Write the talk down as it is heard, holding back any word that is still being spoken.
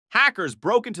Hackers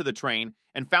broke into the train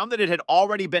and found that it had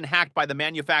already been hacked by the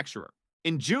manufacturer.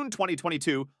 In June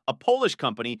 2022, a Polish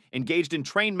company engaged in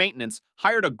train maintenance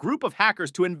hired a group of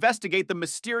hackers to investigate the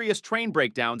mysterious train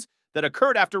breakdowns that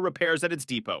occurred after repairs at its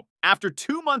depot. After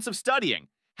 2 months of studying,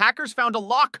 hackers found a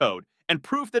lock code and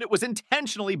proof that it was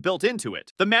intentionally built into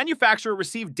it. The manufacturer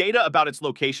received data about its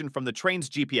location from the train's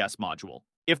GPS module.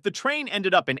 If the train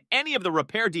ended up in any of the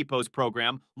repair depots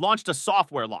program, launched a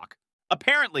software lock.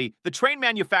 Apparently, the train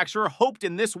manufacturer hoped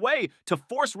in this way to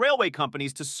force railway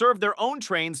companies to serve their own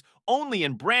trains only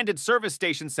in branded service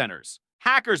station centers.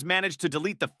 Hackers managed to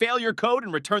delete the failure code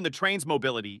and return the train's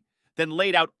mobility, then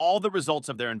laid out all the results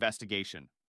of their investigation.